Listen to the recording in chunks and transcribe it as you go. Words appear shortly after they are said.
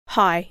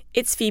Hi,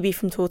 it's Phoebe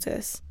from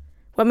Tortoise.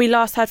 When we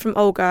last heard from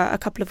Olga a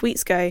couple of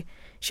weeks ago,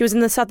 she was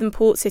in the southern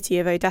port city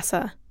of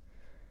Odessa.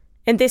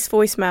 In this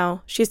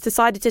voicemail, she has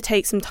decided to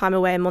take some time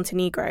away in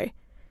Montenegro.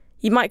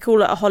 You might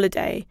call it a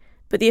holiday,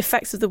 but the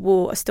effects of the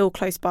war are still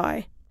close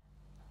by.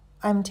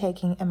 I'm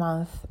taking a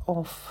month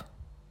off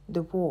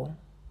the war.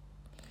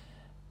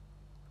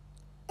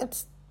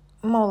 It's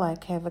more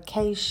like a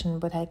vacation,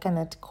 but I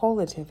cannot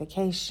call it a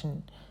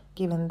vacation,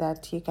 given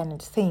that you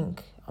cannot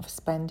think of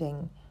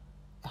spending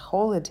a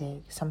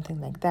holiday, something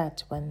like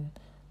that, when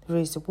there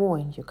is a war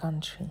in your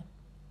country.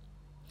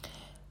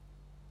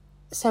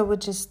 So we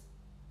just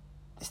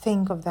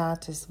think of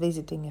that as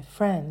visiting a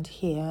friend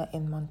here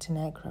in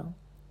Montenegro.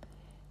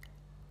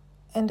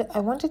 And I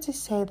wanted to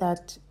say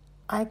that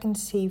I can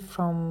see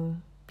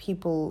from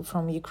people,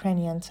 from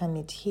Ukrainians I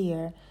meet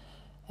here,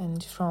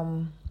 and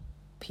from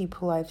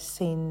people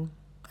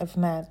I've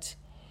met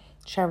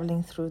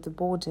traveling through the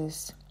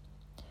borders,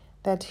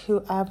 that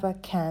whoever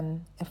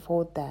can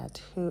afford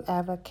that,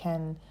 whoever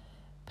can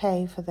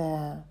pay for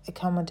their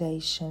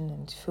accommodation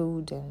and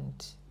food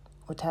and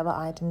whatever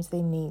items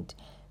they need,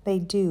 they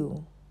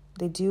do.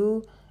 They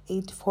do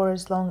it for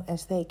as long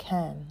as they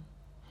can.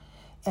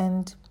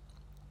 And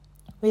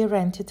we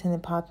rented an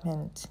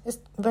apartment, a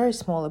very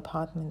small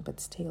apartment,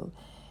 but still.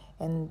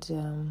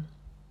 And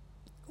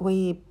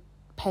we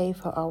pay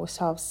for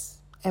ourselves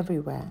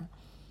everywhere.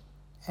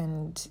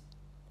 And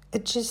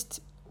it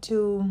just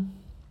to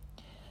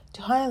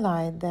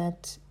highlight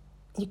that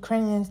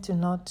Ukrainians do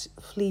not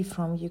flee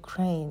from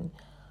Ukraine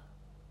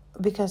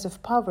because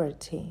of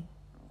poverty,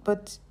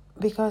 but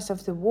because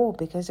of the war,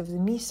 because of the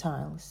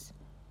missiles.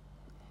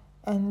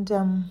 And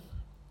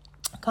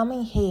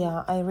coming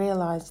here, I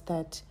realized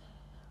that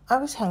I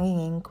was hanging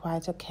in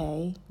quite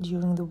okay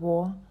during the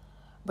war,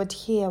 but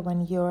here,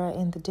 when you're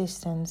in the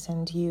distance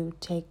and you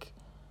take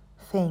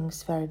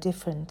things very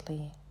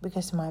differently,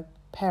 because my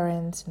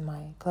parents and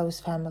my close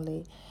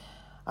family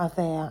are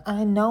there,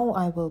 I know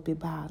I will be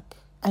back.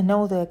 I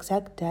know the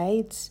exact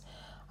dates,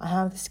 I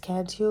have the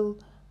schedule,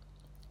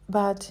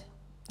 but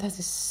that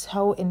is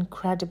so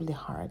incredibly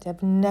hard.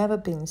 I've never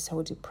been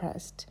so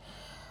depressed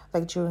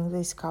like during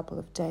these couple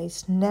of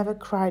days, never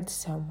cried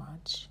so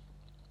much.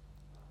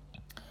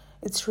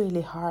 It's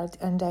really hard,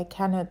 and I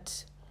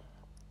cannot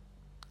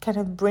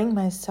bring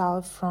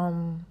myself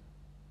from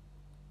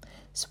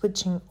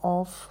switching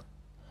off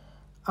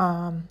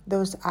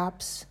those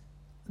apps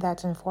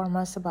that inform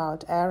us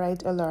about air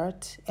raid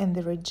alert in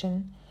the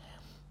region.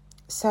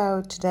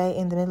 So today,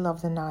 in the middle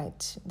of the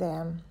night,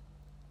 the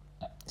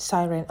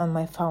siren on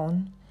my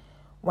phone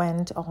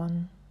went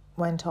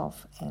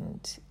off,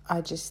 and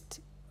I just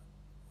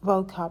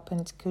woke up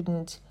and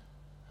couldn't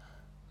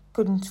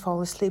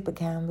fall asleep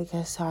again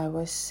because I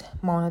was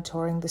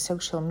monitoring the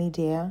social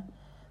media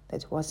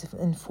that was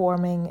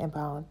informing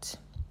about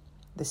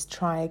the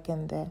strike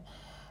in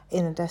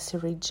Odessa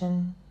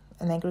region.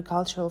 An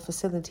agricultural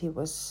facility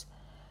was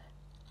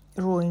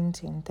ruined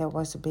and there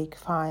was a big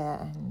fire,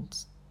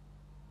 and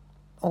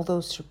all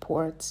those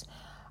reports,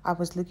 I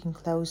was looking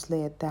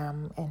closely at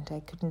them and I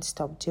couldn't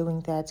stop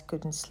doing that,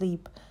 couldn't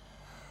sleep.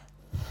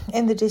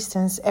 In the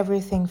distance,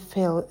 everything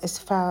feels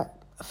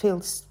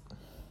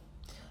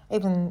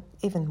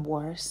even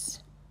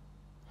worse.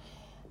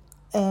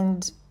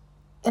 And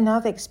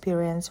another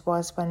experience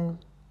was when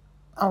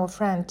our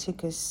friend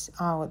took us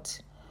out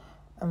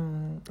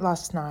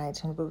last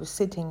night, and we were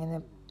sitting in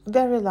a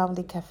very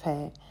lovely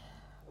cafe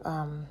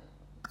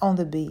on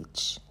the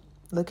beach,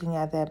 looking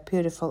at the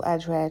beautiful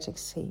Adriatic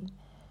Sea.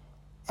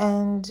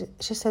 And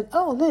she said,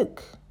 "Oh,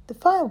 look, the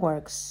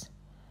fireworks,"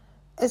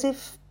 as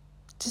if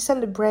to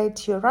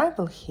celebrate your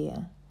arrival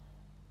here.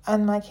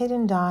 And my kid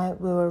and I,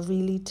 we were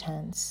really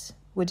tense.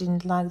 We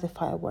didn't like the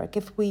firework.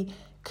 If we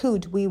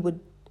could, we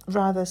would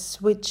rather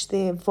switch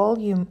the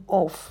volume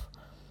off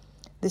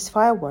these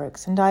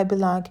fireworks, and I'd be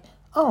like,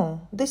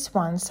 "Oh, this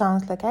one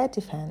sounds like air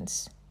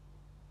defense."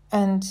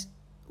 And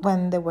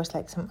when there was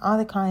like some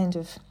other kind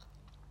of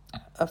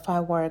a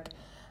firework,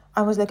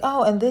 I was like,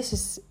 "Oh, and this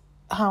is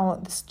how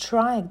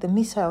the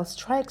missile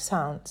strike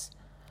sounds."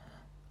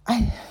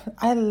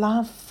 I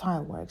love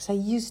fireworks. I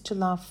used to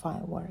love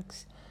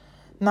fireworks.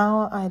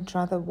 Now I'd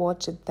rather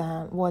watch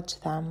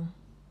them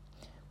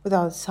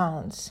without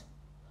sounds,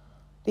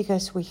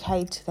 because we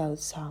hate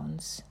those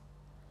sounds,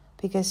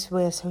 because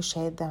we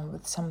associate them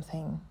with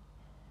something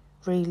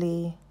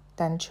really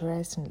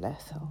dangerous and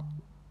lethal.